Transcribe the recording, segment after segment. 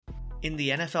In the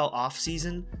NFL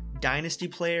offseason, dynasty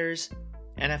players,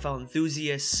 NFL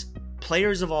enthusiasts,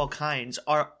 players of all kinds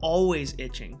are always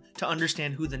itching to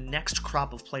understand who the next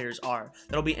crop of players are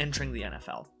that'll be entering the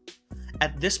NFL.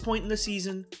 At this point in the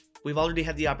season, we've already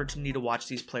had the opportunity to watch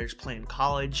these players play in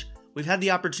college. We've had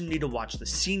the opportunity to watch the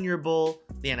Senior Bowl,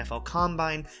 the NFL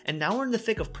Combine, and now we're in the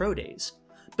thick of Pro Days.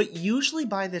 But usually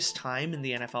by this time in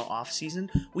the NFL offseason,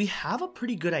 we have a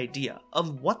pretty good idea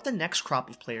of what the next crop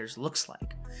of players looks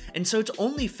like. And so it's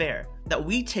only fair that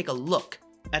we take a look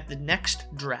at the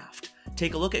next draft,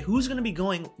 take a look at who's going to be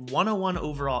going 101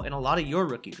 overall in a lot of your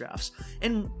rookie drafts,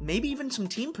 and maybe even some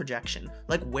team projection,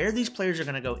 like where these players are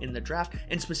going to go in the draft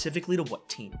and specifically to what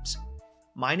teams.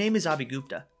 My name is Abhi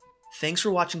Gupta. Thanks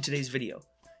for watching today's video.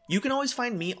 You can always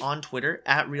find me on Twitter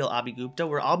at RealAbhiGupta,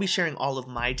 where I'll be sharing all of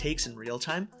my takes in real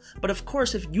time. But of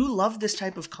course, if you love this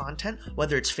type of content,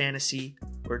 whether it's fantasy,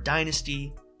 or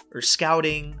dynasty, or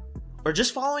scouting, or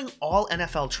just following all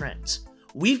NFL trends,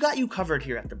 we've got you covered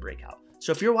here at The Breakout.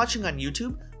 So if you're watching on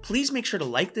YouTube, please make sure to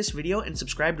like this video and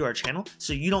subscribe to our channel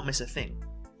so you don't miss a thing.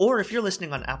 Or if you're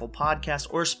listening on Apple Podcasts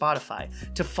or Spotify,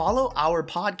 to follow our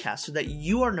podcast so that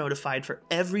you are notified for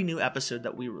every new episode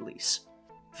that we release.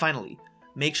 Finally,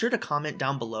 make sure to comment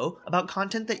down below about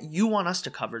content that you want us to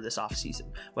cover this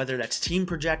offseason, whether that's team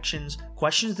projections,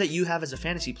 questions that you have as a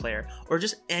fantasy player, or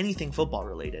just anything football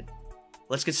related.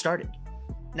 Let's get started.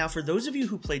 Now, for those of you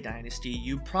who play Dynasty,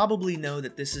 you probably know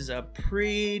that this is a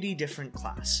pretty different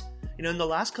class. In the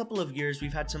last couple of years,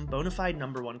 we've had some bona fide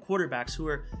number one quarterbacks who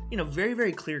are, very,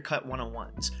 very clear-cut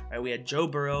one-on-ones, right? We had Joe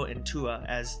Burrow and Tua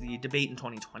as the debate in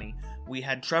 2020. We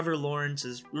had Trevor Lawrence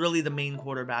as really the main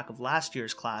quarterback of last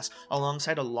year's class,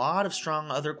 alongside a lot of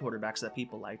strong other quarterbacks that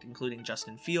people liked, including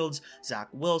Justin Fields, Zach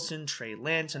Wilson, Trey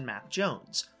Lance, and Mac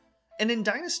Jones. And in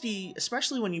Dynasty,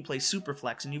 especially when you play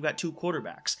Superflex and you've got two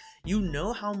quarterbacks, you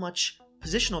know how much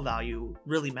positional value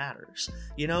really matters.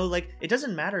 It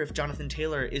doesn't matter if Jonathan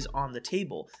Taylor is on the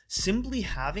table. Simply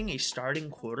having a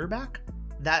starting quarterback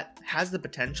that has the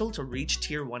potential to reach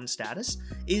tier 1 status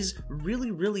is really,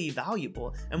 really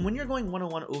valuable. And when you're going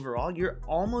 101 overall, you're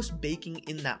almost baking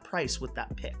in that price with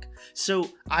that pick. So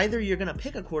either you're going to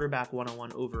pick a quarterback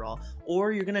 101 overall,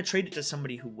 or you're going to trade it to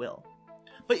somebody who will.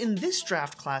 But in this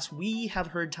draft class, we have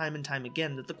heard time and time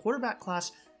again that the quarterback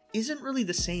class isn't really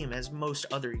the same as most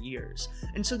other years.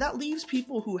 And so that leaves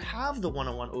people who have the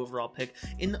 101 overall pick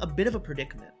in a bit of a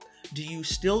predicament. Do you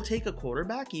still take a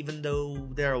quarterback even though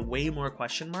there are way more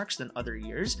question marks than other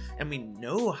years? And we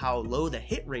know how low the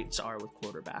hit rates are with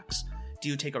quarterbacks. Do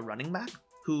you take a running back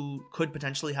who could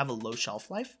potentially have a low shelf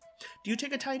life? Do you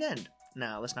take a tight end?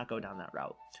 Nah, let's not go down that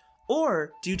route.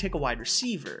 Or do you take a wide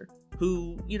receiver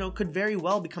who, could very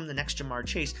well become the next Jamar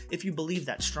Chase if you believe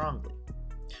that strongly?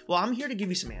 Well, I'm here to give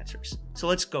you some answers. So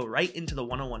let's go right into the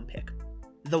 101 pick.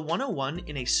 The 101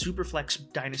 in a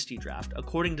Superflex Dynasty draft,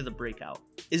 according to the Breakout,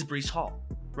 is Breece Hall,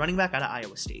 running back out of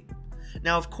Iowa State.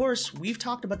 Now, of course, we've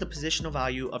talked about the positional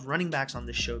value of running backs on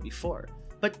this show before,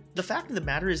 but the fact of the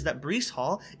matter is that Breece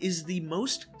Hall is the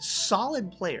most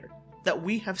solid player that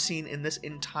we have seen in this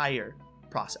entire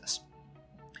process.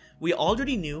 We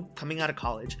already knew coming out of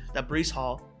college that Breece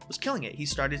Hall was killing it. He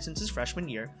started since his freshman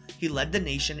year. He led the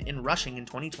nation in rushing in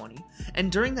 2020.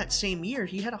 And during that same year,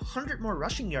 he had 100 more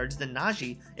rushing yards than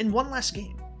Najee in one less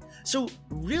game. So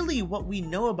really what we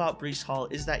know about Breece Hall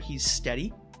is that he's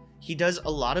steady. He does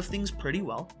a lot of things pretty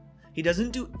well. He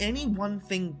doesn't do any one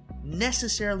thing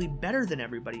necessarily better than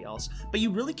everybody else, but you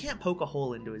really can't poke a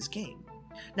hole into his game.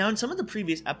 Now, in some of the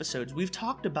previous episodes, we've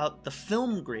talked about the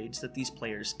film grades that these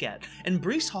players get, and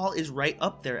Breece Hall is right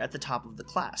up there at the top of the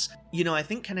class. I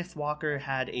think Kenneth Walker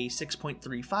had a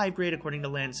 6.35 grade according to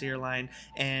Landseerline,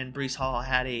 and Breece Hall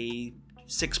had a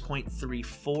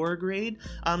 6.34 grade,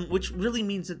 which really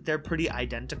means that they're pretty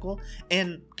identical.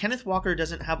 And Kenneth Walker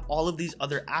doesn't have all of these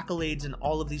other accolades and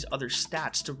all of these other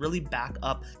stats to really back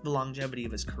up the longevity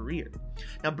of his career.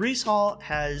 Now, Breece Hall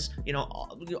has,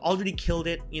 already killed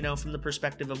it, from the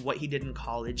perspective of what he did in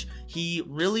college. He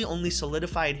really only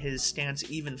solidified his stance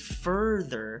even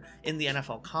further in the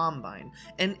NFL Combine.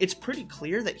 And it's pretty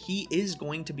clear that he is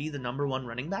going to be the number one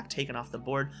running back taken off the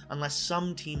board unless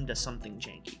some team does something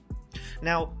janky.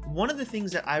 Now, one of the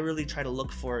things that I really try to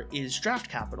look for is draft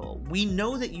capital. We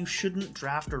know that you shouldn't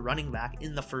draft a running back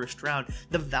in the first round.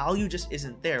 The value just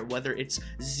isn't there, whether it's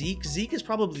Zeke. Zeke is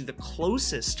probably the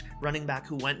closest running back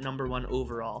who went number one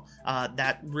overall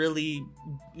that really,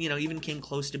 even came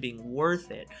close to being worth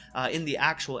it in the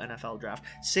actual NFL draft.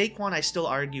 Saquon, I still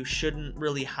argue, shouldn't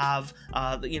really have,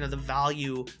 the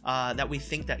value that we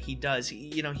think that he does.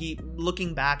 He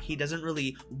looking back, he doesn't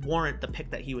really warrant the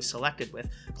pick that he was selected with.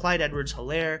 Clyde Clyde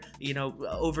Edwards-Helaire,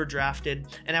 overdrafted.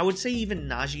 And I would say even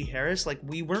Najee Harris, like,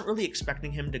 we weren't really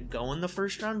expecting him to go in the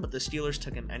first round, but the Steelers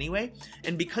took him anyway.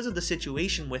 And because of the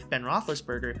situation with Ben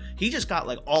Roethlisberger, he just got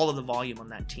like all of the volume on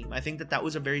that team. I think that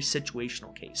was a very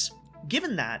situational case.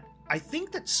 Given that, I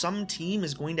think that some team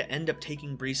is going to end up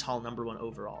taking Breece Hall number 1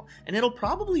 overall, and it'll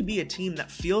probably be a team that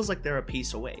feels like they're a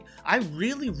piece away. I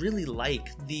really, really like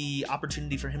the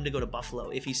opportunity for him to go to Buffalo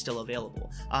if he's still available.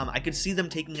 I could see them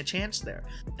taking a chance there.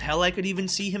 Hell, I could even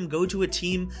see him go to a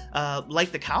team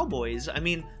like the Cowboys. I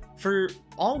mean, for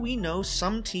all we know,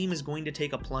 some team is going to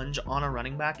take a plunge on a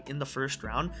running back in the first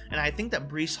round, and I think that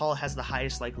Breece Hall has the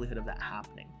highest likelihood of that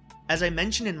happening. As I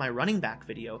mentioned in my running back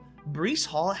video, Breece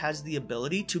Hall has the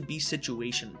ability to be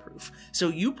situation proof. So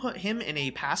you put him in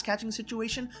a pass catching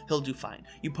situation, he'll do fine.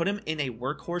 You put him in a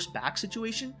workhorse back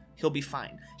situation, he'll be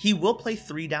fine. He will play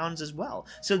 3 downs as well.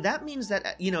 So that means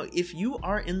that, if you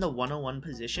are in the 101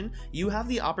 position, you have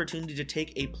the opportunity to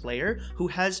take a player who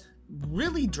has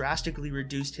really drastically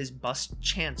reduced his bust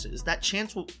chances. That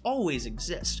chance will always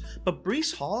exist. But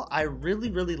Breece Hall, I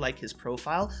really, really like his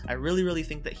profile. I really, really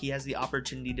think that he has the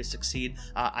opportunity to succeed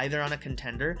either on a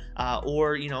contender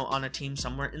or, on a team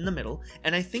somewhere in the middle.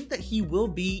 And I think that he will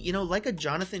be, like a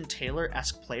Jonathan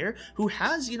Taylor-esque player who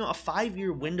has, a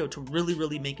 5-year window to really,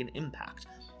 really make an impact.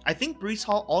 I think Breece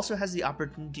Hall also has the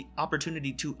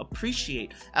opportunity to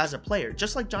appreciate as a player,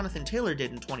 just like Jonathan Taylor did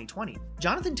in 2020.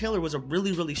 Jonathan Taylor was a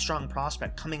really, really strong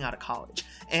prospect coming out of college,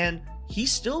 and he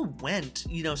still went,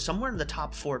 somewhere in the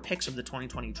top 4 picks of the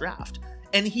 2020 draft.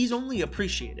 And he's only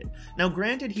appreciated. Now,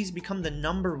 granted, he's become the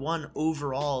number 1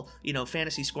 overall,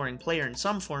 fantasy scoring player in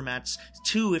some formats,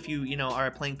 2 if you,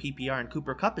 are playing PPR and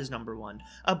Cooper Kupp is number 1.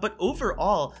 But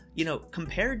overall,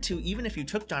 compared to even if you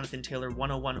took Jonathan Taylor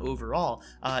 101 overall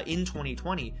in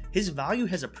 2020, his value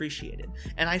has appreciated.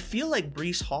 And I feel like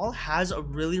Breece Hall has a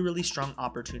really, really strong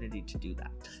opportunity to do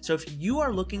that. So if you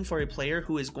are looking for a player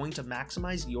who is going to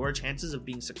maximize your chances of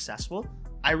being successful,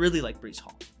 I really like Breece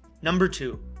Hall. Number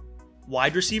 2.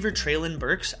 Wide receiver Treylon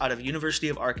Burks out of University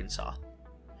of Arkansas.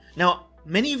 Now,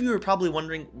 many of you are probably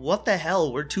wondering, what the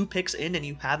hell, we're 2 picks in and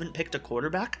you haven't picked a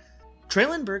quarterback?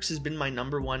 Treylon Burks has been my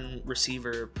number 1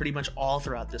 receiver pretty much all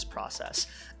throughout this process.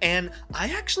 And I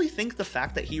actually think the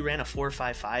fact that he ran a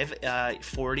 4.55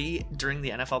 40 during the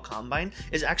NFL Combine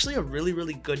is actually a really,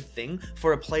 really good thing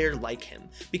for a player like him.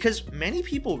 Because many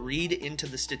people read into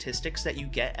the statistics that you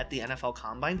get at the NFL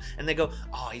Combine and they go,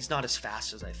 oh, he's not as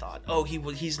fast as I thought. Oh,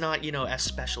 he's not, as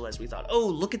special as we thought. Oh,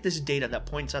 look at this data that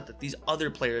points out that these other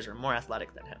players are more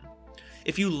athletic than him.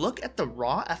 If you look at the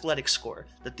raw athletic score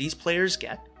that these players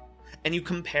get, and you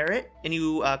compare it and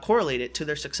you correlate it to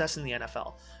their success in the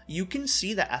NFL, you can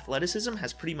see that athleticism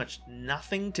has pretty much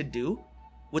nothing to do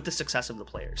with the success of the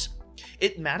players.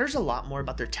 It matters a lot more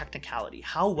about their technicality.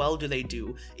 How well do they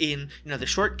do in the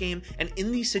short game and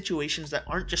in these situations that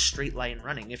aren't just straight line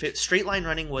running? If straight line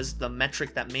running was the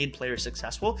metric that made players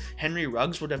successful, Henry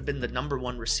Ruggs would have been the number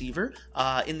 1 receiver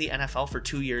in the NFL for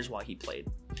 2 years while he played.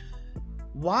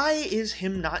 Why is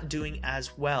him not doing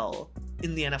as well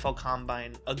in the NFL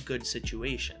Combine a good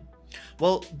situation?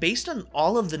 Well, based on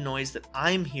all of the noise that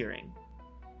I'm hearing,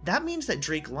 that means that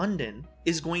Drake London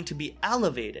is going to be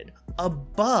elevated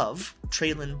above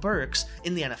Treylon Burks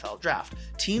in the NFL draft.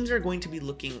 Teams are going to be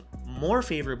looking more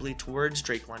favorably towards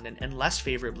Drake London and less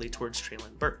favorably towards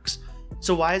Treylon Burks.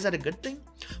 So why is that a good thing?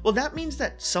 Well, that means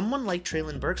that someone like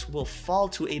Treylon Burks will fall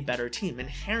to a better team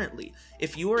inherently.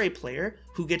 If you are a player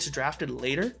who gets drafted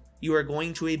later, you are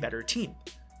going to a better team,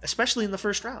 especially in the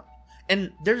first round.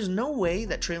 And there's no way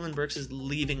that Treylon Burks is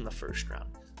leaving the first round.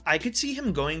 I could see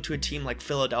him going to a team like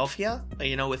Philadelphia,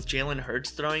 with Jalen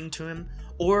Hurts throwing to him,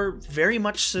 or very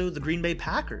much so the Green Bay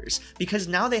Packers, because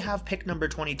now they have pick number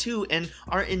 22 and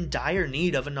are in dire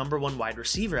need of a number 1 wide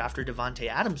receiver after Devontae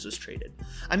Adams was traded.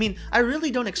 I mean, I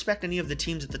really don't expect any of the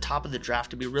teams at the top of the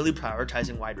draft to be really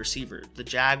prioritizing wide receiver. The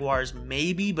Jaguars,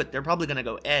 maybe, but they're probably going to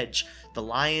go edge. The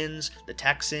Lions, the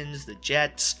Texans, the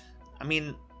Jets. I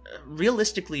mean,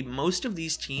 realistically, most of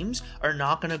these teams are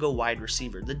not going to go wide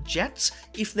receiver. The Jets,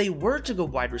 if they were to go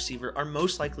wide receiver, are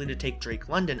most likely to take Drake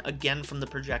London, again from the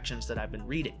projections that I've been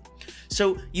reading.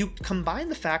 So you combine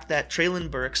the fact that Treylon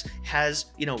Burks has,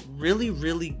 really,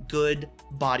 really good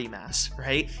body mass,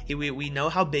 right? We know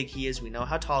how big he is. We know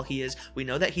how tall he is. We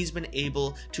know that he's been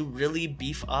able to really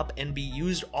beef up and be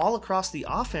used all across the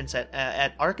offense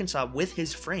at Arkansas with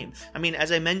his frame. I mean,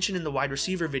 as I mentioned in the wide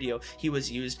receiver video, he was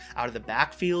used out of the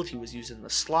backfield. He was used in the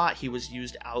slot. He was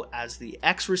used out as the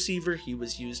X receiver. He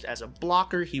was used as a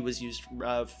blocker. He was used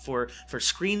for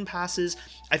screen passes.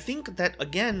 I think that,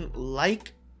 again,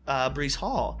 like Breece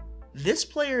Hall, this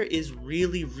player is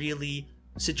really, really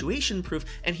situation proof,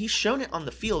 and he's shown it on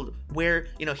the field where,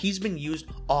 he's been used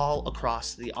all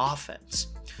across the offense.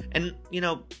 And,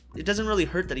 it doesn't really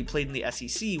hurt that he played in the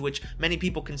SEC, which many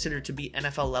people consider to be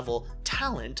NFL level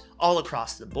talent all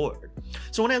across the board.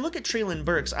 So when I look at Treylon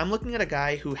Burks, I'm looking at a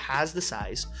guy who has the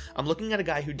size, I'm looking at a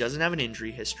guy who doesn't have an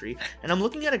injury history, and I'm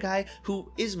looking at a guy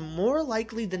who is more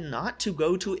likely than not to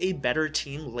go to a better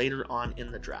team later on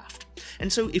in the draft.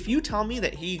 And so if you tell me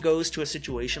that he goes to a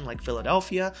situation like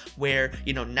Philadelphia, where,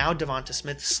 now Devonta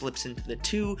Smith slips into the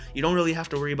 2, you don't really have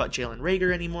to worry about Jalen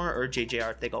Reagor anymore, or J.J.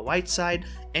 Arcega-Whiteside,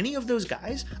 any of those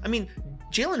guys,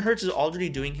 Jalen Hurts is already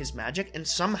doing his magic, and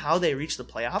somehow they reached the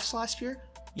playoffs last year.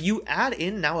 You add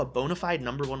in now a bona fide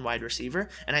number 1 wide receiver,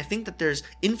 and I think that there's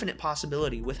infinite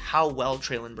possibility with how well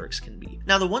Treylon Burks can be.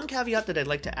 Now, the one caveat that I'd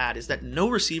like to add is that no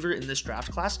receiver in this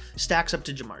draft class stacks up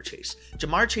to Ja'Marr Chase.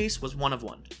 Ja'Marr Chase was one of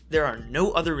one. There are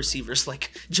no other receivers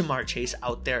like Ja'Marr Chase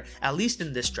out there, at least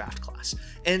in this draft class.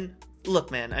 And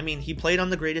look, man, he played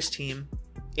on the greatest team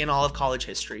in all of college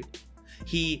history.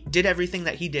 He did everything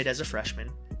that he did as a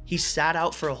freshman. He sat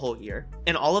out for a whole year,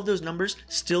 and all of those numbers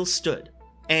still stood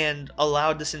and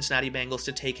allowed the Cincinnati Bengals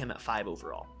to take him at 5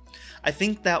 overall. I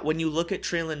think that when you look at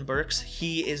Treylon Burks,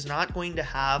 he is not going to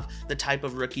have the type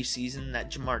of rookie season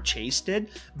that Ja'Marr Chase did,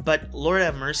 but Lord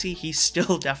have mercy, he's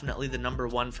still definitely the number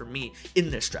 1 for me in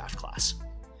this draft class.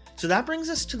 So that brings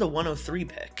us to the 103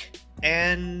 pick,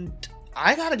 and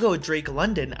I gotta go with Drake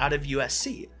London out of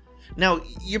USC. Now,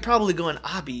 you're probably going,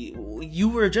 Abhi, you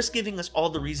were just giving us all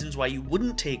the reasons why you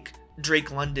wouldn't take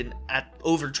Drake London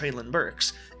over Treylon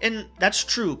Burks. And that's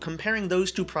true. Comparing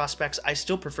those two prospects, I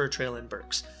still prefer Treylon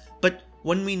Burks. But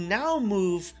when we now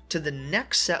move to the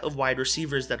next set of wide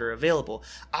receivers that are available,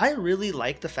 I really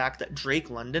like the fact that Drake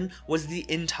London was the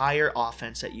entire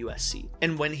offense at USC.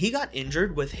 And when he got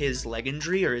injured with his leg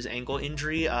injury or his ankle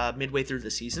injury midway through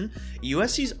the season,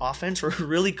 USC's offense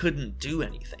really couldn't do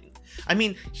anything.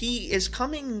 He is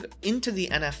coming into the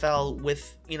NFL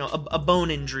with, a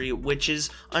bone injury, which is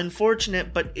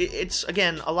unfortunate, but it's,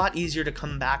 again, a lot easier to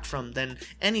come back from than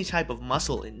any type of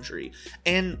muscle injury.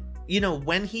 And,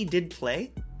 when he did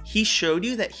play, he showed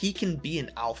you that he can be an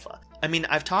alpha.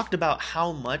 I've talked about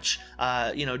how much,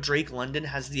 Drake London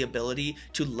has the ability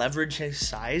to leverage his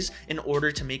size in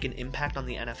order to make an impact on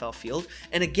the NFL field.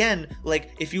 And again,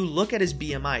 if you look at his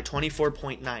BMI,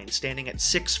 24.9, standing at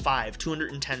 6'5",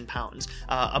 210 pounds,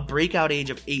 a breakout age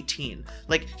of 18,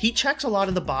 he checks a lot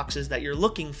of the boxes that you're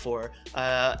looking for.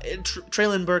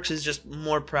 Treylon Burks is just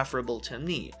more preferable to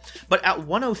me. But at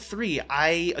 103,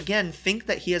 I, again, think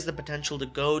that he has the potential to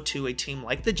go to a team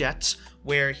like the Jets,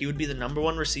 where he would be the number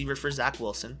 1 receiver for Zach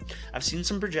Wilson. I've seen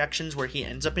some projections where he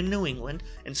ends up in New England,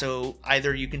 and so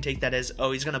either you can take that as,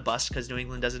 he's going to bust because New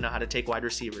England doesn't know how to take wide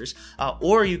receivers,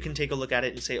 or you can take a look at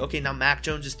it and say, okay, now Mac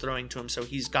Jones is throwing to him, so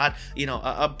he's got,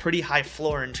 a pretty high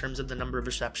floor in terms of the number of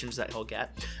receptions that he'll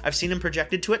get. I've seen him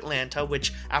projected to Atlanta,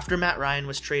 which after Matt Ryan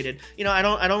was traded, I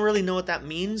don't really know what that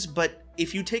means, but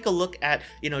if you take a look at,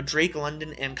 Drake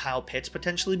London and Kyle Pitts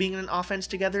potentially being in an offense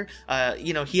together,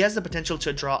 he has the potential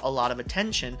to draw a lot of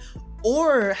attention,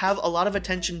 or have a lot of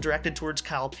attention directed towards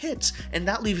Kyle Pitts, and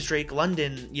that leaves Drake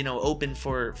London, open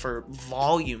for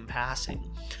volume passing.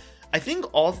 I think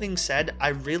all things said, I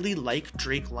really like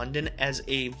Drake London as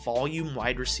a volume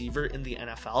wide receiver in the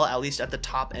NFL, at least at the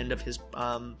top end of his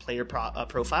player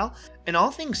profile. And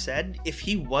all things said, if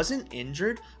he wasn't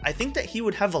injured, I think that he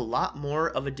would have a lot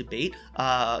more of a debate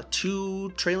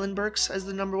to Treylon Burks as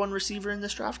the number 1 receiver in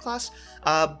this draft class.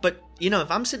 But,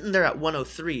 if I'm sitting there at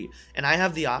 103 and I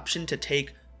have the option to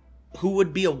take who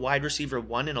would be a wide receiver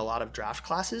 1 in a lot of draft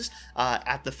classes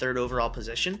at the 3rd overall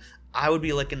position, I would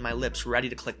be licking my lips ready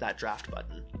to click that draft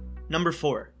button. Number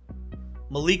 4,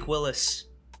 Malik Willis,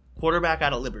 quarterback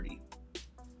out of Liberty.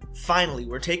 Finally,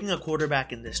 we're taking a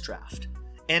quarterback in this draft,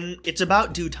 and it's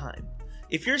about due time.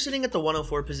 If you're sitting at the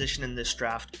 104 position in this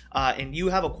draft, and you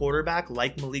have a quarterback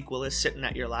like Malik Willis sitting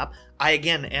at your lap, I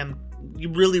again you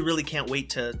really can't wait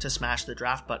to smash the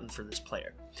draft button for this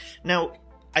player. Now,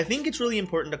 I think it's really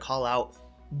important to call out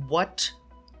what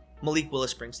Malik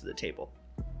Willis brings to the table.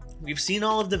 We've seen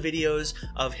all of the videos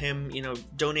of him,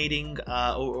 donating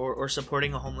or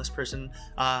supporting a homeless person,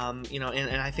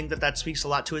 and I think that speaks a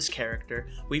lot to his character.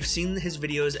 We've seen his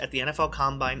videos at the NFL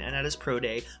Combine and at his pro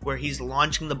day where he's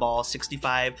launching the ball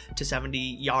 65 to 70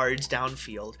 yards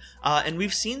downfield, and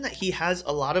we've seen that he has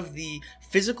a lot of the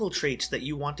physical traits that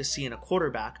you want to see in a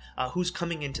quarterback who's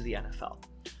coming into the NFL.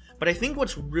 But I think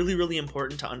what's really, really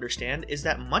important to understand is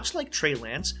that much like Trey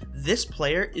Lance, this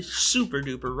player is super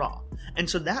duper raw. And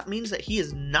so that means that he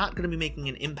is not going to be making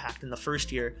an impact in the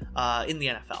first year in the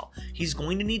NFL. He's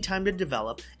going to need time to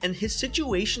develop, and his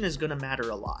situation is going to matter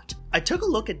a lot. I took a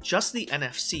look at just the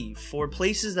NFC for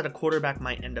places that a quarterback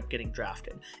might end up getting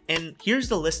drafted. And here's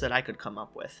the list that I could come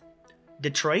up with.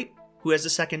 Detroit, who has the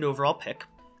 2nd overall pick.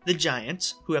 The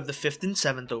Giants, who have the 5th and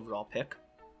 7th overall pick.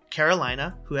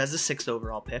 Carolina, who has the 6th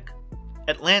overall pick.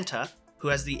 Atlanta, who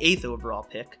has the 8th overall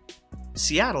pick.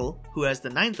 Seattle, who has the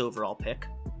 9th overall pick.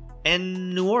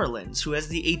 And New Orleans, who has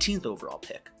the 18th overall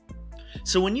pick.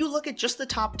 So when you look at just the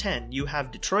top 10, you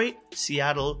have Detroit,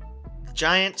 Seattle, the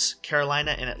Giants,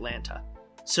 Carolina, and Atlanta.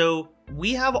 So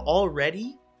we have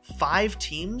already 5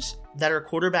 teams that are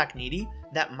quarterback needy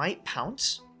that might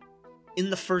pounce in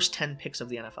the first 10 picks of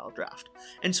the NFL draft.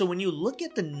 And so when you look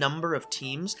at the number of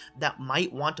teams that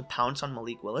might want to pounce on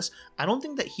Malik Willis, I don't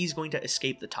think that he's going to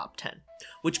escape the top 10,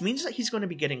 which means that he's going to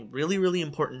be getting really, really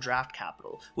important draft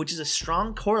capital, which is a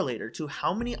strong correlator to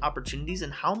how many opportunities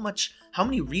and how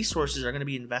many resources are going to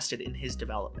be invested in his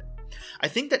development. I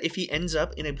think that if he ends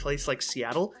up in a place like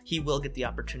Seattle, he will get the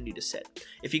opportunity to sit.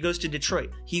 If he goes to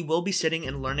Detroit, he will be sitting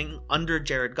and learning under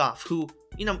Jared Goff, who,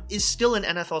 is still an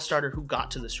NFL starter who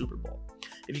got to the Super Bowl.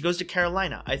 If he goes to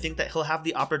Carolina, I think that he'll have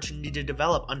the opportunity to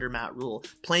develop under Matt Rule,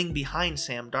 playing behind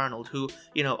Sam Darnold, who,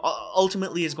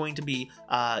 ultimately is going to be,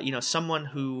 someone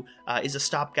who is a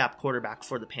stopgap quarterback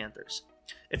for the Panthers.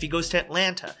 If he goes to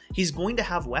Atlanta, he's going to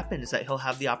have weapons that he'll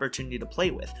have the opportunity to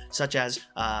play with, such as,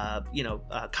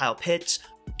 Kyle Pitts,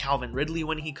 Calvin Ridley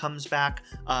when he comes back.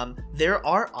 There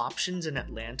are options in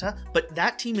Atlanta, but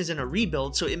that team is in a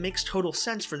rebuild, so it makes total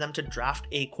sense for them to draft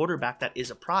a quarterback that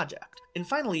is a project. And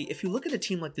finally, if you look at a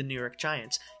team like the New York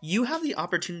Giants, you have the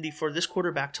opportunity for this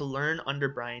quarterback to learn under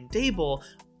Brian Daboll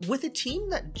with a team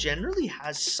that generally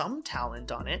has some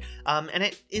talent on it, and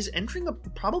it is entering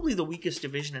probably the weakest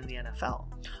division in the NFL.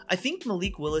 I think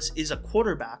Malik Willis is a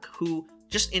quarterback who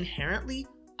just inherently,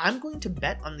 I'm going to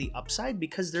bet on the upside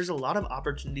because there's a lot of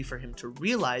opportunity for him to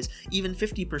realize even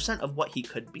 50% of what he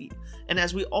could be. And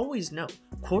as we always know,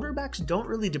 quarterbacks don't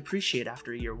really depreciate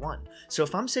after year 1. So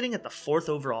if I'm sitting at the 4th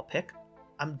overall pick,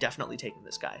 I'm definitely taking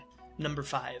this guy. Number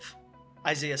 5,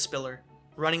 Isaiah Spiller,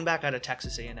 running back out of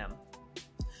Texas A&M.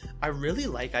 I really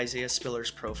like Isaiah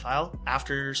Spiller's profile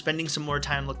after spending some more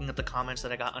time looking at the comments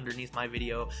that I got underneath my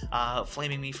video,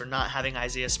 flaming me for not having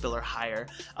Isaiah Spiller higher.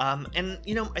 I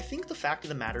think the fact of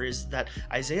the matter is that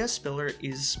Isaiah Spiller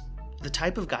is the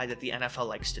type of guy that the NFL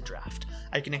likes to draft.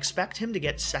 I can expect him to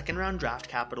get 2nd round draft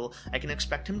capital, I can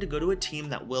expect him to go to a team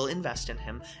that will invest in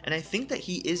him, and I think that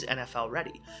he is NFL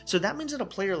ready. So that means that a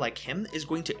player like him is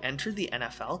going to enter the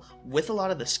NFL with a lot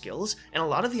of the skills and a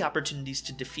lot of the opportunities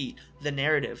to defeat the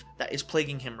narrative that is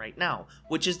plaguing him right now,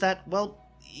 which is that,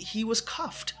 he was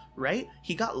cuffed, right?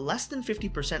 He got less than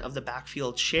 50% of the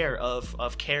backfield share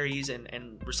of carries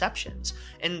and receptions,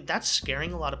 and that's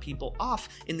scaring a lot of people off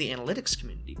in the analytics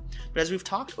community. But as we've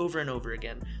talked over and over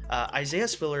again, Isaiah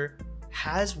Spiller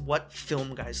has what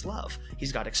film guys love.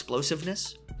 He's got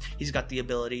explosiveness, he's got the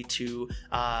ability to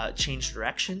change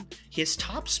direction. His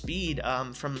top speed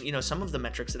from some of the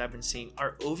metrics that I've been seeing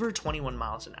are over 21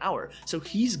 miles an hour, so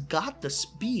he's got the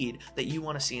speed that you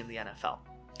want to see in the NFL.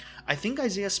 I think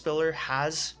Isaiah Spiller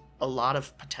has a lot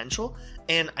of potential,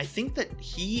 and I think that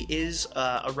he is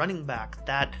a running back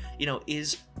that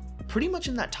is pretty much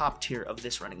in that top tier of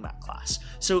this running back class.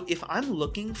 So if I'm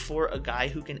looking for a guy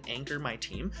who can anchor my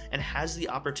team and has the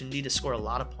opportunity to score a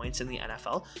lot of points in the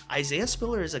NFL, Isaiah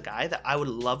Spiller is a guy that I would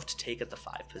love to take at the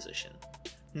 5 position.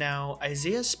 Now,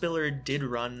 Isaiah Spiller did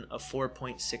run a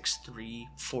 4.63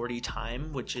 40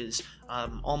 time, which is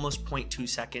almost 0.2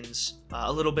 seconds,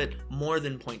 a little bit more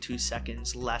than 0.2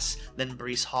 seconds less than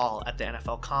Breece Hall at the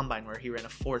NFL Combine, where he ran a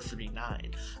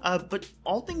 4.39. But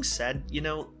all things said,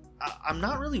 I'm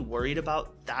not really worried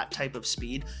about that type of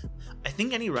speed. I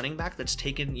think any running back that's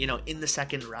taken, in the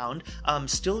 2nd round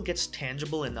still gets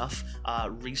tangible enough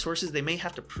resources. They may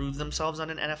have to prove themselves on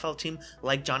an NFL team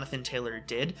like Jonathan Taylor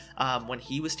did when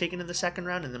he was taken in the 2nd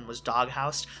round and then was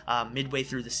doghoused midway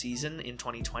through the season in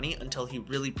 2020 until he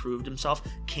really proved himself,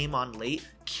 came on late,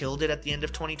 killed it at the end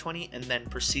of 2020, and then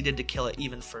proceeded to kill it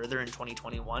even further in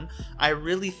 2021. I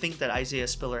really think that Isaiah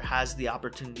Spiller has the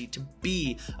opportunity to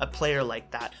be a player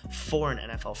like that for an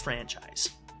NFL franchise.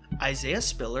 Isaiah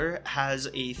Spiller has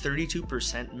a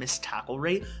 32% missed tackle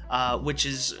rate, which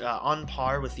is on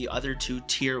par with the other 2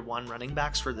 tier 1 running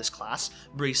backs for this class,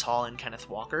 Breece Hall and Kenneth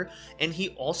Walker. And he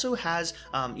also has,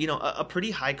 a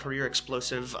pretty high career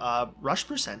explosive rush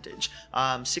percentage,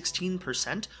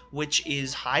 16%, which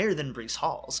is higher than Breece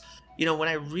Hall's. when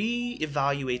I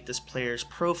re-evaluate this player's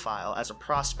profile as a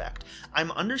prospect,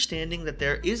 I'm understanding that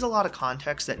there is a lot of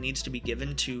context that needs to be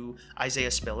given to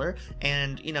Isaiah Spiller.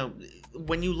 And,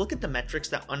 when you look at the metrics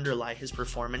that underlie his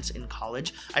performance in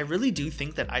college, I really do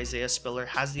think that Isaiah Spiller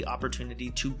has the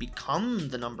opportunity to become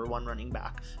the number 1 running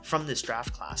back from this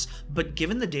draft class. But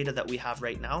given the data that we have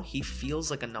right now, he feels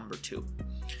like a number 2.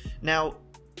 Now,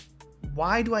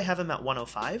 why do I have him at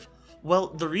 105? Well,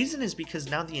 the reason is because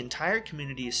now the entire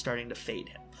community is starting to fade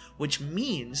him, which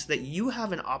means that you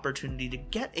have an opportunity to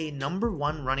get a number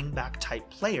 1 running back type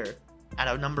player at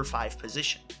a number 5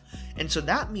 position. And so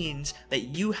that means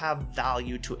that you have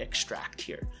value to extract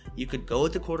here. You could go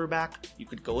with the quarterback, you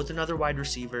could go with another wide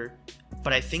receiver,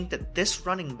 but I think that this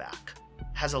running back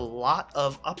has a lot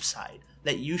of upside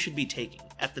that you should be taking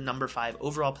at the number 5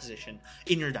 overall position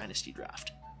in your dynasty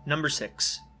draft. Number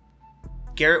 6,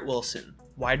 Garrett Wilson,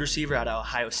 wide receiver out of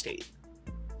Ohio State.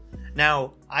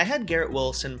 Now, I had Garrett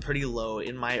Wilson pretty low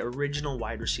in my original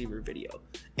wide receiver video,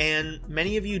 and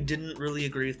many of you didn't really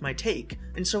agree with my take,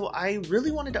 and so I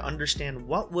really wanted to understand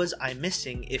what was I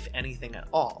missing, if anything at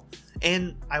all.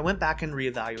 And I went back and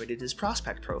reevaluated his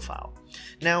prospect profile.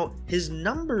 Now, his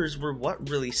numbers were what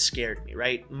really scared me,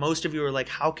 right? Most of you were like,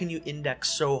 how can you index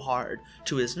so hard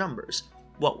to his numbers?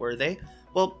 What were they?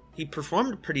 Well, he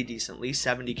performed pretty decently,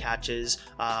 70 catches,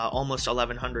 almost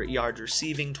 1,100 yards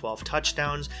receiving, 12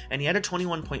 touchdowns, and he had a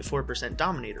 21.4%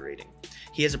 dominator rating.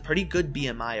 He has a pretty good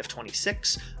BMI of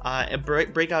 26, a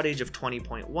breakout age of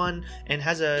 20.1, and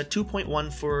has a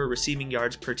 2.1 for receiving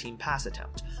yards per team pass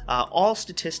attempt. All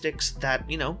statistics that,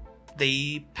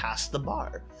 they pass the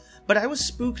bar. But I was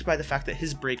spooked by the fact that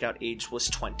his breakout age was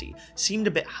 20. Seemed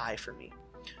a bit high for me.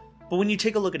 But when you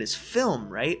take a look at his film,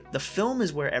 right, the film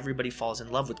is where everybody falls in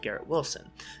love with Garrett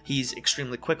Wilson. He's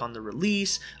extremely quick on the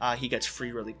release. He gets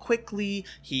free really quickly.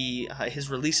 His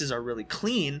releases are really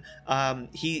clean.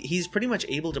 He's pretty much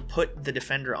able to put the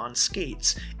defender on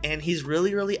skates, and he's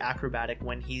really, really acrobatic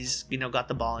when he's got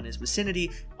the ball in his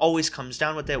vicinity. Always comes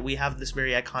down with it. We have this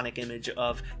very iconic image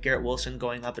of Garrett Wilson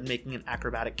going up and making an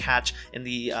acrobatic catch in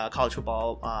the college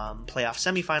football playoff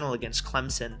semifinal against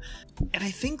Clemson. And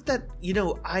I think that,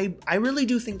 I really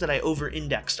do think that I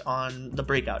over-indexed on the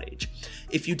breakout age.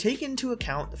 If you take into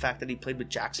account the fact that he played with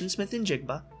Jackson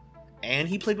Smith-Njigba, and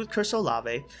he played with Chris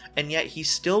Olave, and yet he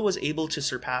still was able to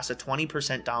surpass a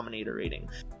 20% dominator rating.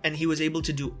 And he was able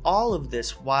to do all of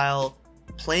this while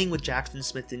playing with Jackson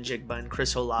Smith-Njigba and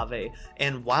Chris Olave,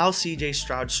 and while CJ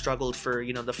Stroud struggled for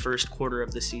the first quarter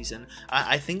of the season.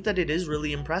 I think that it is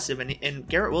really impressive, and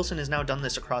Garrett Wilson has now done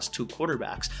this across 2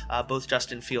 quarterbacks, both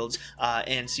Justin Fields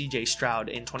and CJ Stroud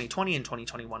in 2020 and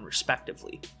 2021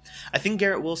 respectively. I think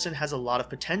Garrett Wilson has a lot of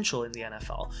potential in the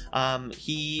NFL.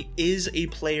 He is a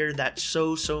player that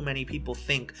so many people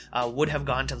think would have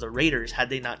gone to the Raiders had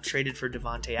they not traded for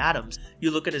Devontae Adams.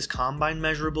 You look at his combine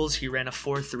measurables, he ran a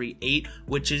 4.38,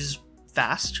 which is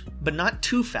fast, but not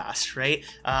too fast, right?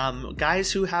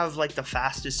 Guys who have the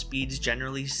fastest speeds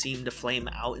generally seem to flame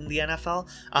out in the NFL,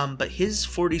 but his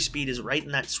 40 speed is right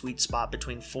in that sweet spot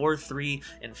between 4.3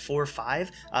 and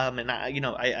 4.5, and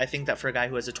I think that for a guy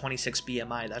who has a 26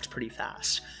 BMI, that's pretty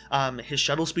fast. His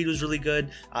shuttle speed was really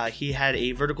good. He had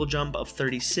a vertical jump of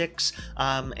 36,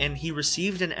 and he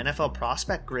received an NFL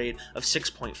prospect grade of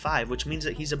 6.5, which means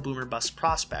that he's a boomer bust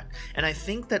prospect. And I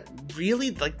think that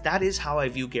really, that is how I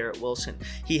view Garrett Wilson.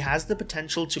 He has the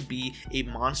potential to be a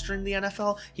monster in the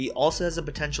NFL. He also has the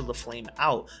potential to flame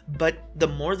out. But the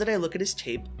more that I look at his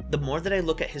tape, the more that I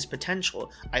look at his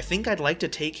potential, I think I'd like to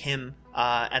take him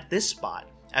at this spot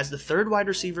as the 3rd wide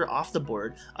receiver off the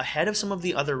board, ahead of some of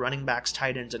the other running backs,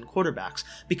 tight ends, and quarterbacks,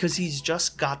 because he's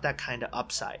just got that kind of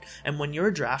upside. And when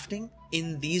you're drafting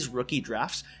in these rookie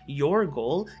drafts, your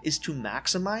goal is to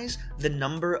maximize the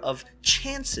number of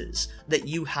chances that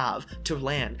you have to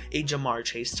land a Jamar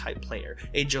Chase type player,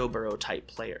 a Joe Burrow type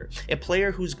player, a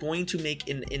player who's going to make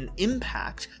an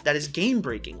impact that is game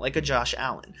breaking, like a Josh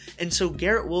Allen. And so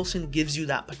Garrett Wilson gives you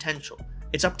that potential.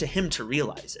 It's up to him to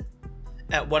realize it.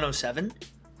 At 107,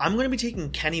 I'm going to be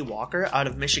taking Kenny Walker out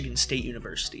of Michigan State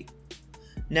University.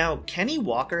 Now, Kenny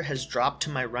Walker has dropped to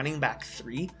my running back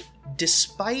 3,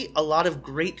 despite a lot of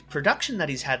great production that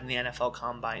he's had in the NFL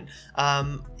Combine.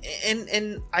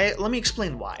 Let me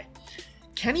explain why.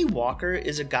 Kenny Walker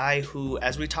is a guy who,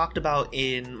 as we talked about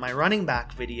in my running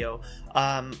back video,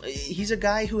 he's a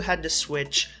guy who had to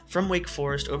switch from Wake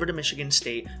Forest over to Michigan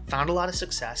State, found a lot of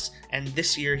success, and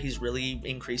this year he's really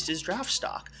increased his draft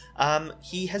stock.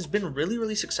 He has been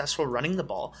really successful running the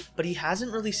ball, but he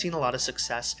hasn't really seen a lot of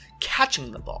success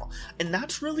catching the ball, and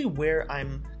that's really where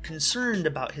I'm concerned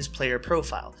about his player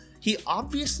profile. He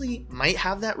obviously might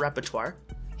have that repertoire.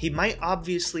 He might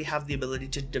obviously have the ability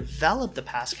to develop the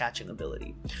pass catching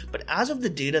ability, but as of the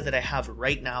data that I have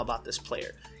right now about this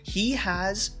player, he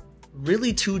has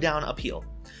really 2-down appeal.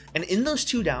 And in those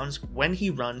 2 downs, when he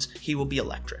runs, he will be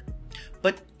electric.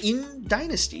 But in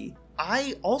Dynasty,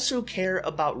 I also care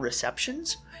about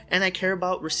receptions and I care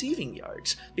about receiving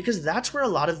yards, because that's where a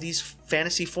lot of these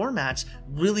fantasy formats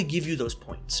really give you those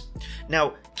points.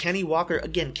 Now, Kenny Walker,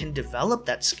 again, can develop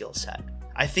that skill set.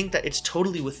 I think that it's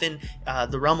totally within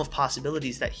the realm of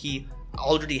possibilities that he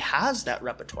already has that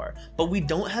repertoire, but we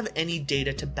don't have any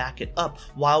data to back it up,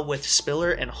 while with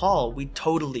Spiller and Hall, we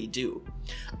totally do.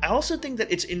 I also think that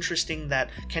it's interesting that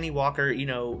Kenny Walker,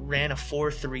 ran a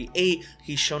 4.38.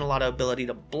 He's shown a lot of ability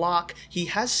to block. He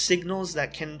has signals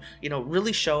that can,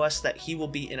 really show us that he will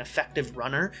be an effective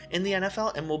runner in the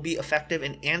NFL and will be effective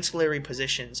in ancillary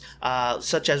positions,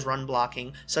 such as run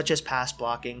blocking, such as pass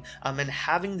blocking, and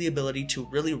having the ability to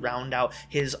really round out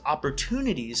his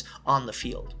opportunities on the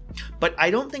field. But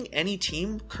I don't think any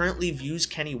team currently views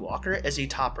Kenny Walker as a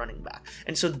top running back.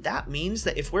 And so that means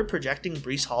that if we're projecting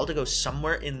Breece Hall to go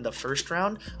somewhere in the first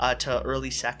round to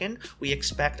early second, we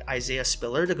expect Isaiah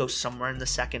Spiller to go somewhere in the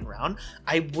second round.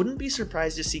 I wouldn't be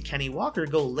surprised to see Kenny Walker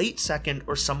go late second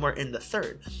or somewhere in the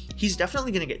third. He's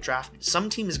definitely going to get drafted. Some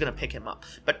team is going to pick him up.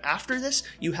 But after this,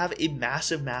 you have a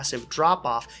massive, massive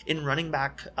drop-off in running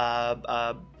back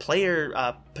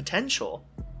player potential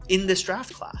in this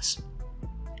draft class.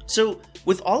 So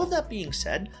with all of that being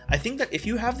said, I think that if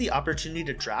you have the opportunity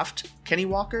to draft Kenny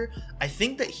Walker, I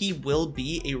think that he will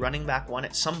be a running back 1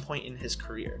 at some point in his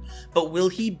career. But will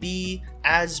he be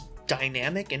as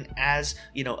dynamic and as,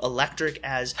 electric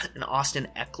as an Austin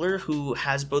Eckler, who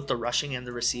has both the rushing and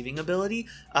the receiving ability?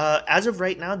 As of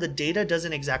right now, the data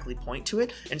doesn't exactly point to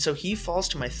it, and so he falls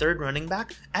to my 3rd running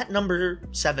back at number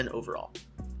 7 overall.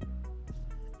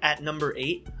 At number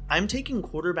 8, I'm taking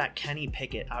quarterback Kenny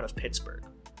Pickett out of Pittsburgh.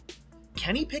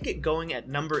 Kenny Pickett going at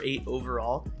number 8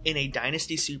 overall in a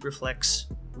Dynasty Superflex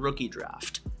rookie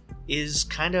draft is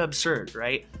kind of absurd,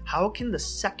 right? How can the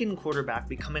second quarterback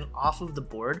be coming off of the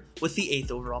board with the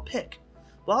 8th overall pick?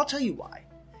 Well, I'll tell you why.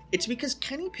 It's because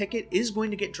Kenny Pickett is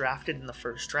going to get drafted in the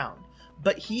first round,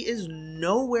 but he is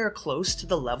nowhere close to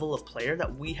the level of player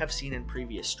that we have seen in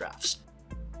previous drafts.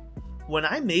 When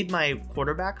I made my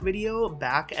quarterback video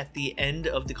back at the end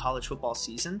of the college football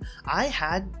season, I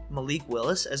had Malik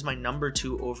Willis as my number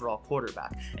 2 overall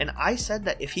quarterback, and I said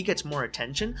that if he gets more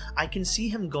attention, I can see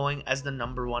him going as the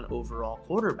number 1 overall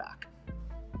quarterback.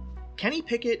 Kenny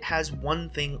Pickett has one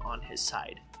thing on his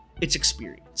side. It's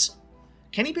experience.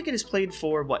 Kenny Pickett has played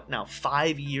for,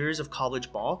 5 years of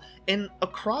college ball, and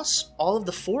across all of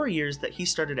the 4 years that he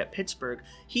started at Pittsburgh,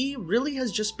 he really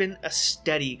has just been a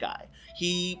steady guy.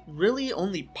 He really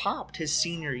only popped his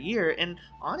senior year, and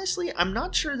honestly, I'm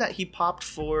not sure that he popped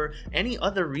for any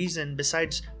other reason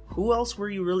besides who else were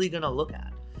you really going to look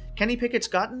at? Kenny Pickett's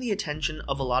gotten the attention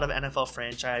of a lot of NFL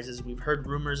franchises. We've heard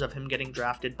rumors of him getting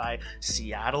drafted by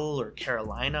Seattle or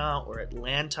Carolina or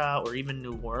Atlanta or even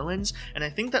New Orleans. And I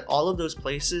think that all of those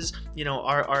places,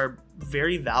 are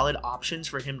very valid options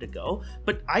for him to go.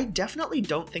 But I definitely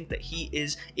don't think that he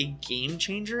is a game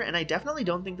changer. And I definitely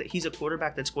don't think that he's a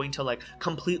quarterback that's going to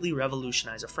completely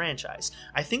revolutionize a franchise.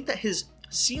 I think that his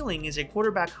ceiling is a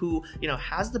quarterback who,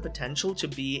 has the potential to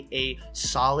be a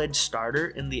solid starter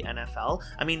in the NFL.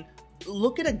 I mean,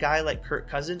 look at a guy like Kirk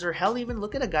Cousins, or hell, even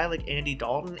look at a guy like Andy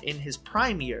Dalton in his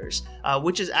prime years,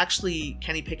 which is actually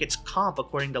Kenny Pickett's comp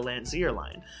according to Lance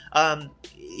Zierlein.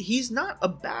 He's not a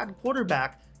bad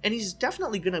quarterback, and he's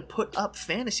definitely going to put up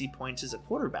fantasy points as a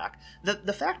quarterback.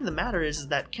 The fact of the matter is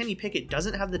that Kenny Pickett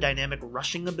doesn't have the dynamic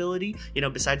rushing ability,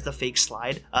 besides the fake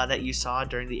slide that you saw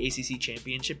during the ACC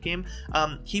championship game.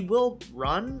 He will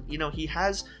run, he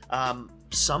has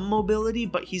some mobility,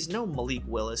 but he's no Malik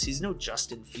Willis, he's no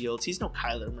Justin Fields, he's no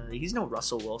Kyler Murray, he's no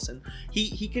Russell Wilson.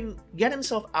 He can get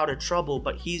himself out of trouble,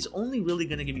 but he's only really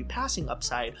going to give you passing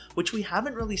upside, which we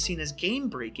haven't really seen as game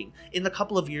breaking in the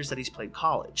couple of years that he's played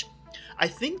college. I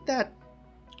think that,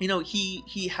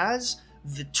 he has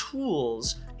the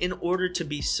tools in order to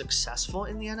be successful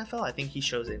in the NFL. I think he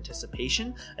shows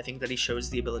anticipation. I think that he shows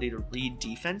the ability to read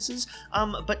defenses.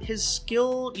 But his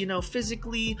skill,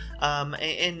 physically,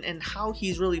 and how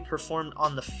he's really performed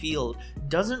on the field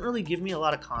doesn't really give me a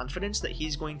lot of confidence that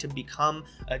he's going to become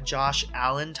a Josh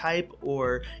Allen type,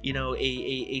 or,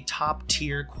 a top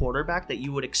tier quarterback that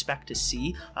you would expect to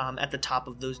see at the top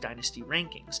of those dynasty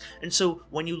rankings. And so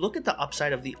when you look at the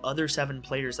upside of the other 7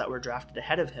 players that were drafted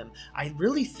ahead of him, I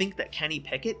really think that Kenny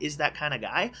Pickett is that kind of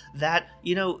guy that,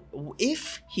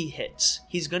 if he hits,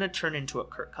 he's going to turn into a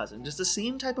Kirk Cousins. It's the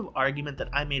same type of argument that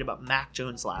I made about Mac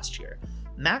Jones last year.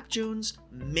 Mac Jones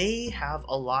may have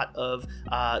a lot of,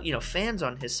 fans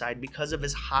on his side because of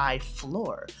his high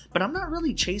floor, but I'm not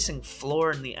really chasing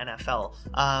floor in the NFL.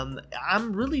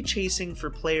 I'm really chasing for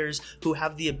players who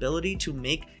have the ability to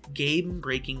make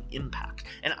game-breaking impact,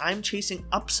 and I'm chasing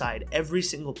upside every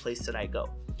single place that I go.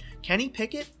 Kenny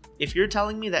Pickett, if you're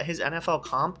telling me that his NFL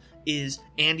comp is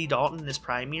Andy Dalton in his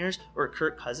prime years or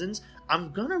Kirk Cousins,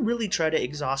 I'm gonna really try to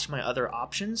exhaust my other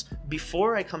options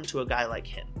before I come to a guy like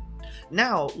him.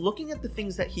 Now, looking at the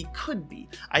things that he could be,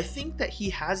 I think that he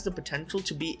has the potential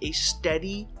to be a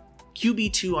steady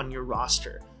QB2 on your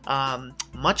roster.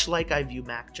 Much like I view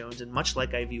Mac Jones and much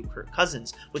like I view Kirk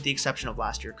Cousins, with the exception of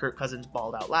last year. Kirk Cousins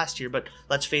balled out last year, but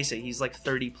let's face it, he's like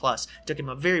 30 plus. It took him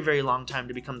a very, very long time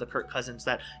to become the Kirk Cousins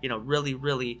that,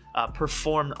 really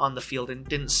performed on the field and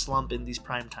didn't slump in these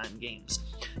primetime games.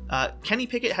 Kenny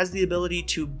Pickett has the ability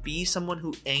to be someone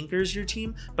who anchors your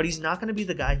team, but he's not going to be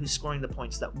the guy who's scoring the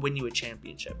points that win you a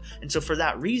championship. And so for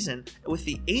that reason, with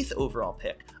the 8th overall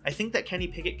pick, I think that Kenny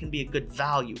Pickett can be a good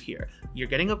value here. You're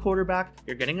getting a quarterback,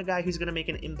 you're getting a guy who's going to make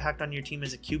an impact on your team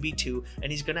as a QB2,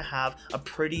 and he's going to have a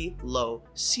pretty low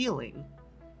ceiling,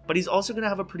 but he's also going to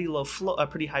have a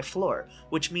pretty high floor,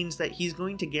 which means that he's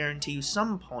going to guarantee you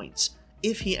some points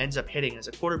if he ends up hitting as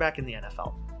a quarterback in the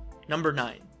NFL. Number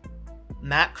 9,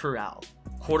 Matt Corral,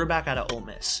 quarterback out of Ole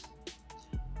Miss.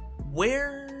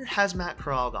 Where has Matt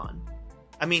Corral gone?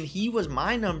 I mean, he was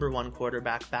my number 1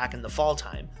 quarterback back in the fall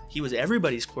time. He was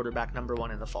everybody's quarterback number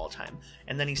 1 in the fall time.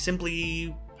 And then he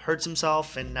simply hurts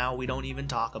himself, and now we don't even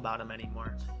talk about him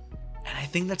anymore. And I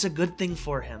think that's a good thing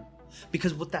for him,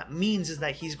 because what that means is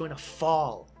that he's going to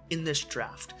fall in this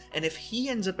draft. And if he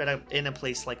ends up in a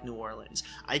place like New Orleans,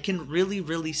 I can really,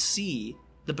 really see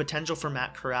the potential for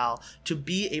Matt Corral to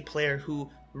be a player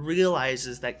who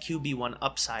realizes that QB1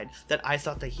 upside that I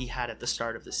thought that he had at the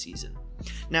start of the season.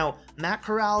 Now, Matt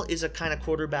Corral is a kind of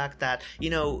quarterback that,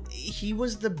 he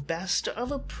was the best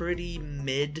of a pretty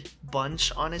mid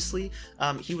bunch, honestly.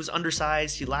 He was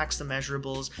undersized, he lacks the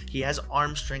measurables, he has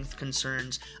arm strength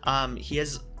concerns, he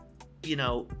has,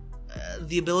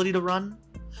 the ability to run.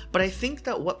 But I think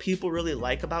that what people really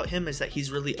like about him is that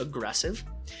he's really aggressive.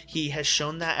 He has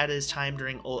shown that at his time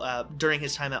during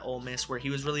his time at Ole Miss, where he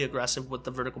was really aggressive with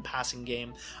the vertical passing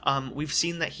game. We've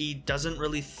seen that he doesn't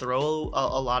really throw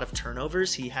a lot of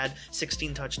turnovers. He had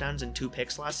 16 touchdowns and 2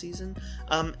 picks last season.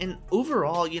 And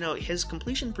overall, his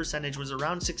completion percentage was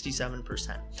around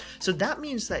 67%. So that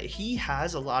means that he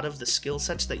has a lot of the skill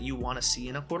sets that you want to see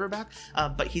in a quarterback,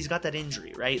 but he's got that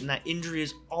injury, right? And that injury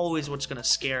is always what's going to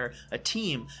scare a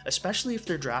team, especially if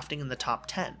they're drafting in the top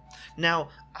 10. Now,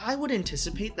 I would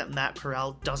anticipate that Matt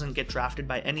Corral doesn't get drafted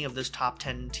by any of those top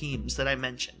 10 teams that I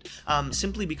mentioned,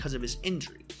 simply because of his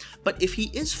injury. But if he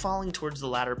is falling towards the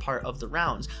latter part of the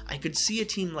rounds, I could see a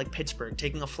team like Pittsburgh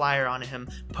taking a flyer on him,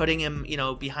 putting him,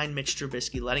 behind Mitch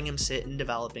Trubisky, letting him sit and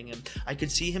developing him. I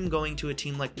could see him going to a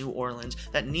team like New Orleans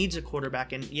that needs a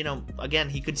quarterback, and, again,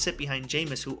 he could sit behind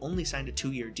Jameis, who only signed a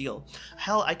 2-year deal.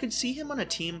 Hell, I could see him on a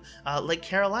team like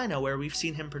Carolina, where we've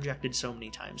seen him projected so many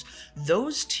times.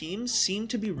 Those teams seem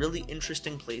to be really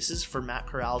interesting places for Matt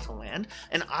Corral to land,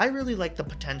 and I really like the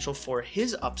potential for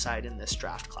his upside in this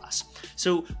draft class.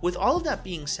 So with all of that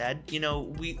being said,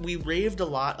 we raved a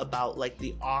lot about like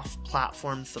the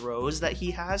off-platform throws that he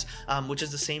has, which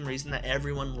is the same reason that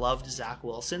everyone loved Zach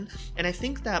Wilson. And I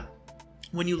think that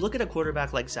when you look at a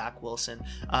quarterback like Zach Wilson,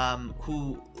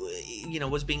 who,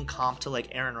 was being comped to like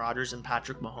Aaron Rodgers and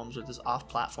Patrick Mahomes with his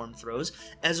off-platform throws,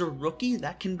 as a rookie,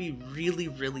 that can be really,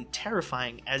 really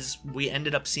terrifying, as we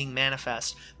ended up seeing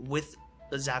manifest with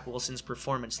Zach Wilson's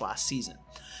performance last season.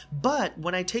 But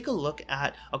when I take a look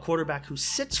at a quarterback who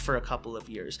sits for a couple of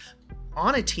years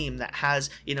on a team that has,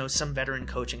 some veteran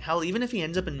coaching, hell, even if he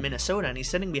ends up in Minnesota and he's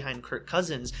sitting behind Kirk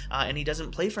Cousins and he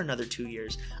doesn't play for another 2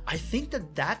 years, I think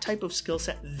that type of skill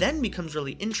set then becomes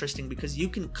really interesting, because you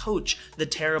can coach the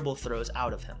terrible throws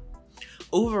out of him.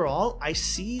 Overall, I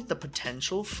see the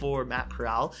potential for Matt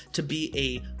Corral to be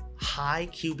a high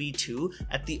QB2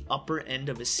 at the upper end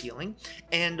of his ceiling.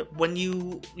 And when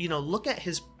you look at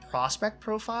his prospect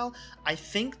profile, I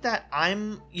think that I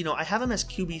have him as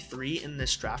QB3 in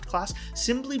this draft class,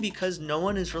 simply because no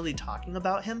one is really talking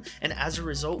about him, and as a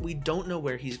result, we don't know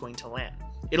where he's going to land.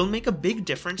 It'll make a big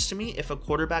difference to me if a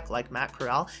quarterback like Matt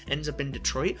Corral ends up in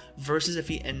Detroit versus if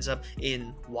he ends up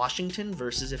in Washington,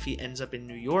 versus if he ends up in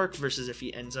New York, versus if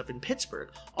he ends up in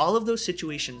Pittsburgh. All of those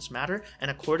situations matter, and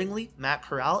accordingly, Matt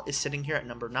Corral is sitting here at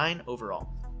number 9 overall.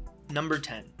 Number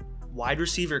 10, wide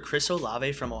receiver Chris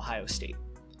Olave from Ohio State.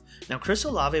 Now, Chris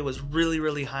Olave was really,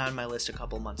 really high on my list a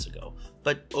couple months ago,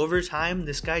 but over time,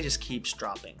 this guy just keeps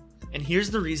dropping. And here's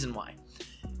the reason why.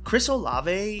 Chris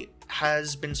Olave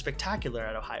has been spectacular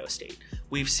at Ohio State.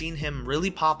 We've seen him really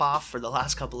pop off for the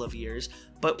last couple of years,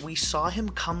 but we saw him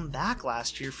come back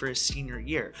last year for his senior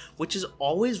year, which is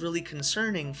always really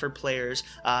concerning for players,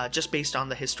 just based on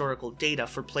the historical data,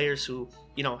 for players who,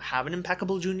 have an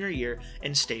impeccable junior year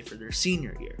and stay for their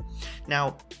senior year.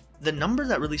 Now, the number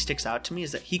that really sticks out to me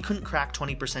is that he couldn't crack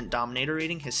 20% dominator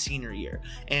rating his senior year,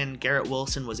 and Garrett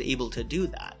Wilson was able to do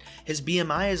that. His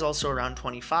BMI is also around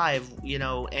 25,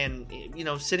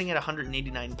 and, sitting at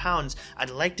 189 pounds, I'd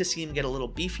like to see him get a little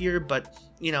beefier, but,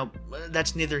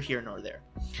 that's neither here nor there.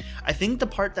 I think the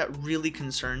part that really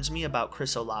concerns me about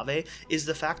Chris Olave is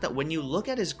the fact that when you look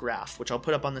at his graph, which I'll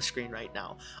put up on the screen right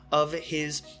now, of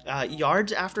his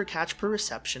yards after catch per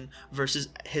reception versus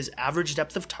his average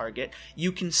depth of target,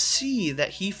 you can see that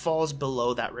he falls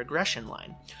below that regression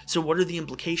line. So what are the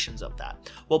implications of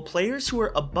that? Well, players who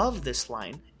are above this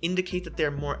line indicate that they're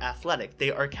more athletic.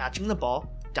 They are catching the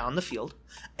ball down the field,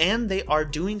 and they are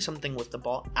doing something with the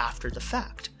ball after the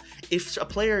fact. If a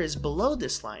player is below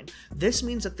this line, this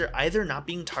means that they're either not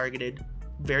being targeted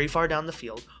very far down the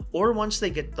field, or once they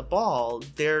get the ball,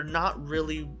 they're not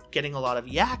really getting a lot of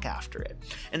yak after it.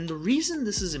 And the reason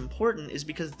this is important is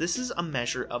because this is a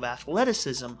measure of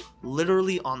athleticism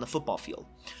literally on the football field.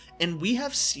 And we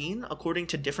have seen, according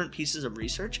to different pieces of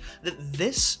research, that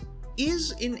this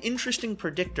is an interesting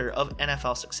predictor of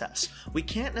NFL success. We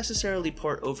can't necessarily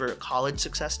port over college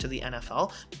success to the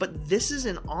NFL, but this is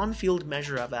an on-field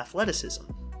measure of athleticism.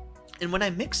 And when I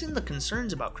mix in the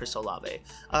concerns about Chris Olave,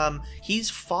 he's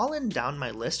fallen down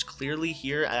my list clearly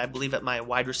here, I believe at my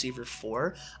wide receiver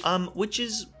 4, which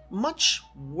is much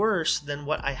worse than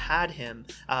what I had him,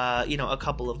 a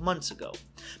couple of months ago.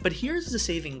 But here's the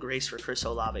saving grace for Chris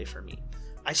Olave for me.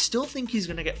 I still think he's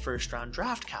going to get first-round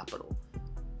draft capital.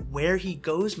 Where he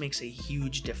goes makes a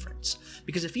huge difference,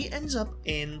 because if he ends up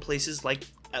in places like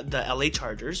the LA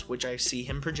Chargers, which I see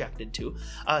him projected to,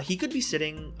 he could be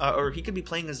sitting, or he could be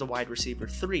playing as the wide receiver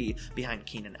 3 behind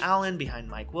Keenan Allen, behind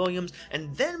Mike Williams,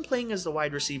 and then playing as the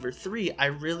wide receiver 3. I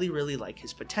really, really like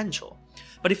his potential.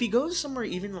 But if he goes somewhere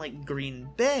even like Green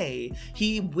Bay,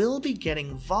 he will be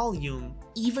getting volume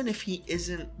even if he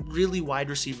isn't really wide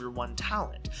receiver 1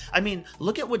 talent. I mean,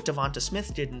 look at what Devonta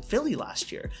Smith did in Philly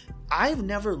last year. I've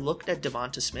never looked at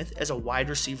Devonta Smith as a wide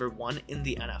receiver 1 in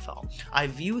the NFL. I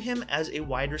view him as a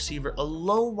wide receiver, a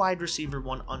low wide receiver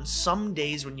 1 on some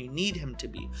days when you need him to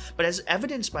be. But as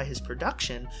evidenced by his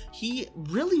production, he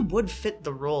really would fit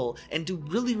the role and do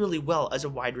really, really well as a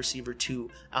wide receiver 2,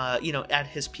 at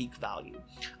his peak value.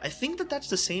 I think that that's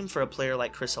the same for a player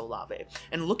like Chris Olave.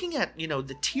 And looking at,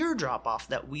 the tier drop-off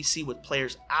that we see with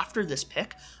players after this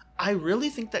pick, I really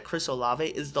think that Chris Olave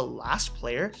is the last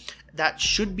player that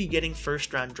should be getting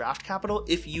first-round draft capital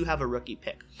if you have a rookie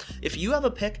pick. If you have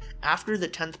a pick after the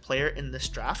 10th player in this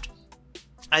draft,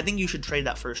 I think you should trade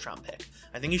that first-round pick.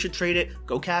 I think you should trade it,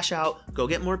 go cash out, go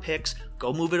get more picks,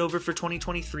 go move it over for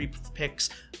 2023 picks.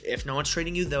 If no one's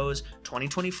trading you those,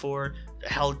 2024,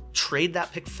 hell, trade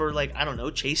that pick for,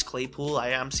 Chase Claypool. I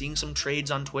am seeing some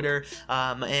trades on Twitter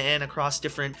and across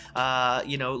different,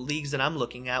 leagues that I'm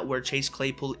looking at where Chase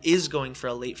Claypool is going for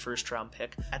a late first-round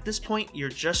pick. At this point, you're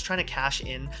just trying to cash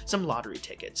in some lottery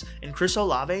tickets. And Chris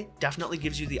Olave definitely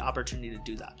gives you the opportunity to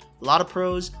do that. A lot of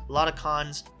pros, a lot of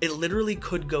cons. It literally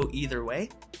could go either way.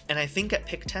 And I think at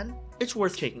pick 10, it's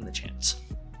worth taking the chance.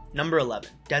 Number 11,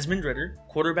 Desmond Ridder,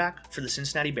 quarterback for the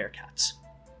Cincinnati Bearcats.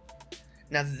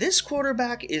 Now, this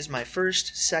quarterback is my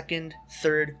first, second,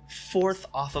 third, fourth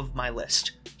off of my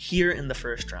list here in the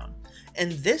first round.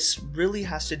 And this really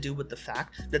has to do with the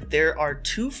fact that there are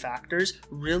 2 factors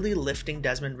really lifting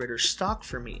Desmond Ridder's stock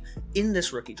for me in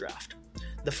this rookie draft.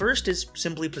 The first is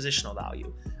simply positional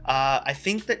value. I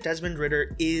think that Desmond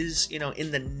Ridder is,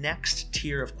 in the next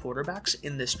tier of quarterbacks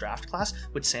in this draft class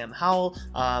with Sam Howell,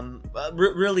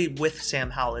 really with Sam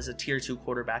Howell as a tier 2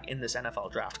 quarterback in this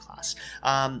NFL draft class.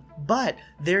 But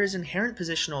there is inherent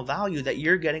positional value that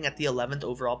you're getting at the 11th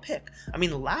overall pick. I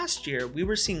mean, last year we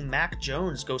were seeing Mac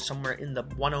Jones go somewhere in the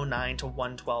 109 to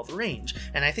 112 range,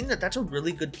 and I think that that's a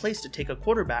really good place to take a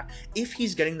quarterback if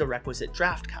he's getting the requisite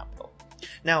draft capital.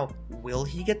 Now, will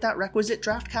he get that requisite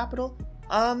draft capital?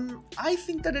 I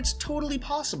think that it's totally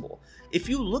possible. If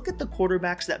you look at the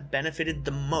quarterbacks that benefited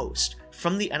the most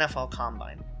from the NFL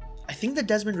Combine, I think that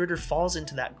Desmond Ridder falls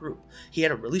into that group. He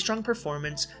had a really strong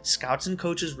performance. Scouts and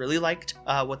coaches really liked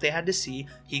what they had to see.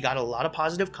 He got a lot of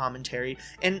positive commentary,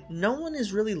 and no one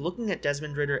is really looking at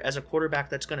Desmond Ridder as a quarterback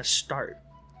that's going to start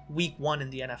week 1 in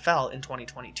the NFL in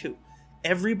 2022.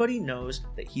 Everybody knows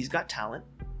that he's got talent,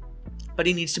 but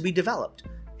he needs to be developed.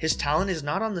 His talent is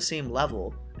not on the same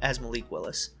level as Malik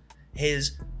Willis.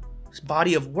 His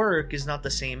body of work is not the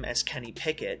same as Kenny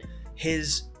Pickett.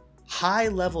 his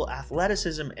high-level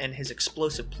athleticism and his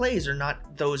explosive plays are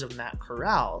not those of Matt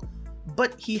Corral,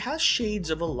 but he has shades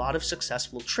of a lot of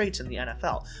successful traits in the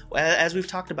NFL. As we've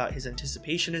talked about, his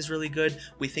anticipation is really good.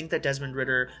 We think that Desmond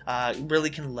Ridder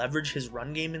really can leverage his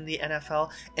run game in the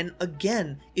NFL. And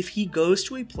again, if he goes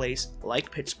to a place like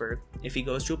Pittsburgh, if he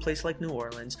goes to a place like New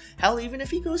Orleans, hell, even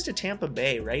if he goes to Tampa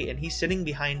Bay, right, and he's sitting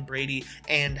behind Brady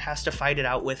and has to fight it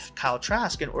out with Kyle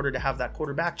Trask in order to have that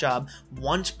quarterback job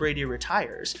once Brady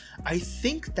retires, I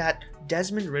think that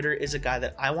Desmond Ridder is a guy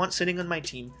that I want sitting on my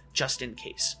team just in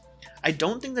case. I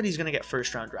don't think that he's going to get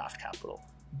first-round draft capital,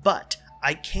 but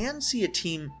I can see a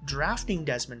team drafting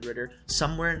Desmond Ridder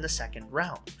somewhere in the second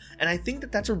round. And I think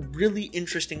that that's a really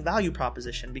interesting value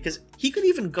proposition because he could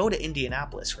even go to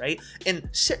Indianapolis, right? And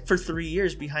sit for 3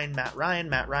 years behind Matt Ryan.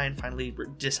 Matt Ryan finally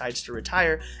decides to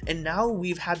retire, and now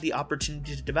we've had the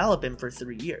opportunity to develop him for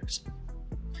 3 years.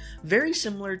 Very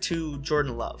similar to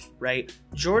Jordan Love, right?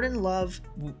 Jordan Love,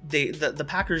 the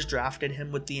Packers drafted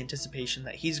him with the anticipation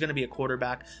that he's going to be a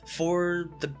quarterback for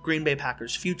the Green Bay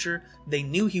Packers' future. They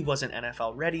knew he wasn't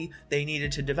NFL ready. They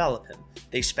needed to develop him.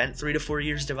 They spent 3 to 4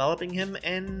 years developing him,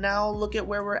 and now look at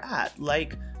where we're at.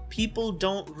 Like, people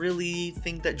don't really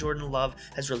think that Jordan Love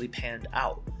has really panned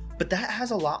out. But that has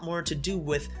a lot more to do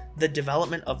with the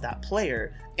development of that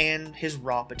player and his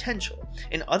raw potential.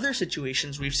 In other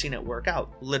situations, we've seen it work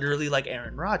out, literally like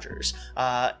Aaron Rodgers.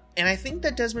 And I think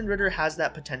that Desmond Ridder has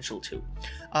that potential too.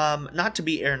 Not to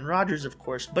be Aaron Rodgers, of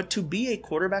course, but to be a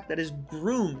quarterback that is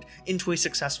groomed into a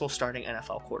successful starting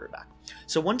NFL quarterback.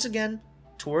 So once again,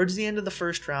 towards the end of the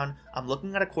first round, I'm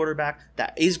looking at a quarterback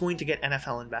that is going to get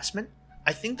NFL investment.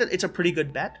 I think that it's a pretty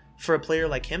good bet for a player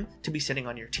like him to be sitting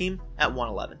on your team at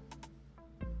 111.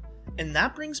 And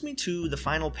that brings me to the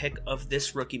final pick of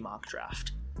this rookie mock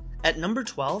draft. At number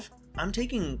 12, I'm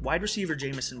taking wide receiver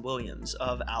Jameson Williams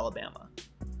of Alabama.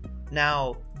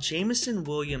 Now, Jameson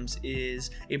Williams is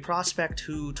a prospect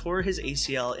who tore his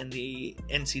ACL in the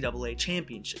NCAA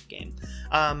championship game.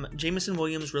 Jameson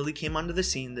Williams really came onto the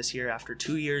scene this year after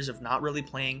 2 years of not really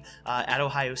playing at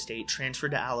Ohio State,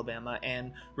 transferred to Alabama,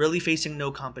 and really facing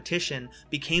no competition,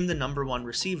 became the number 1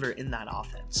 receiver in that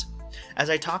offense. As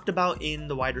I talked about in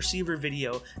the wide receiver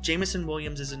video, Jameson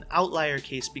Williams is an outlier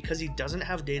case because he doesn't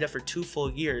have data for 2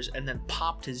 full years and then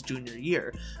popped his junior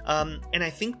year. And I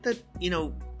think that,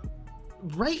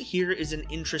 right here is an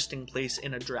interesting place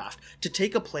in a draft to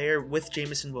take a player with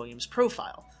Jameson Williams'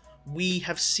 profile. We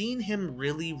have seen him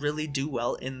really, really do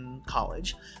well in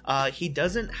college. He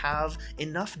doesn't have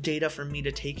enough data for me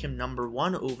to take him number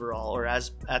 1 overall, or as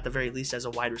at the very least as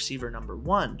a wide receiver number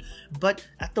 1. But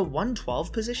at the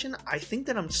 112 position, I think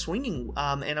that I'm swinging,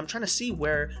 and I'm trying to see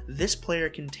where this player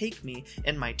can take me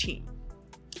and my team.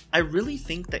 I really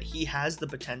think that he has the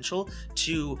potential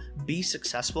to be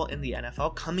successful in the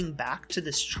NFL, coming back to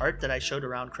this chart that I showed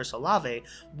around Chris Olave,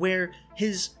 where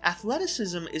his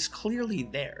athleticism is clearly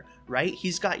there, right?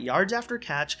 He's got yards after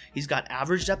catch, he's got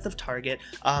average depth of target,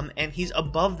 and he's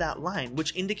above that line,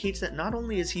 which indicates that not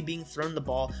only is he being thrown the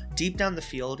ball deep down the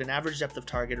field, an average depth of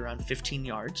target around 15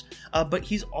 yards, but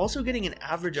he's also getting an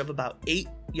average of about 8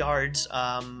 yards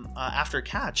after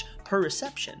catch per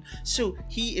reception. So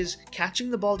he is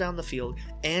catching the ball down the field,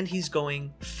 and he's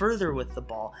going further with the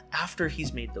ball after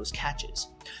he's made those catches.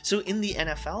 So in the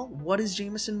NFL, what is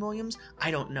Jameson Williams?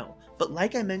 I don't know. But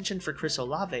like I mentioned for Chris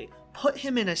Olave, put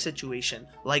him in a situation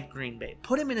like Green Bay.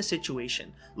 Put him in a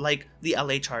situation like the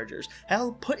LA Chargers.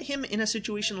 Hell, put him in a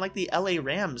situation like the LA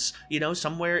Rams,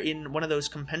 somewhere in one of those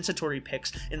compensatory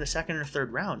picks in the 2nd or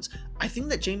 3rd rounds. I think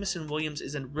that Jameson Williams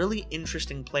is a really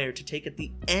interesting player to take at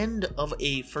the end of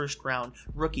a first-round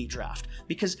rookie draft,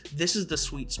 because this is the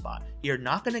sweet spot. You're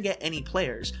not going to get any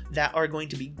players that are going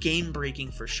to be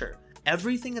game-breaking for sure.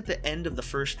 Everything at the end of the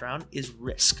first round is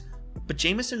risk. But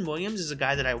Jameson Williams is a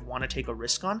guy that I want to take a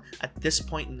risk on at this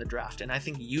point in the draft, and I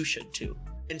think you should too.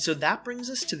 And so that brings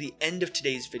us to the end of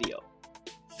today's video.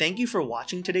 Thank you for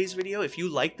watching today's video. If you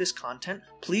like this content,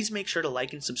 please make sure to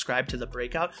like and subscribe to The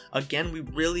Breakout. Again, we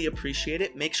really appreciate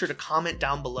it. Make sure to comment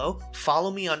down below.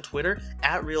 Follow me on Twitter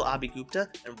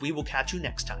 @RealAbhiGupta, and we will catch you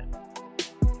next time.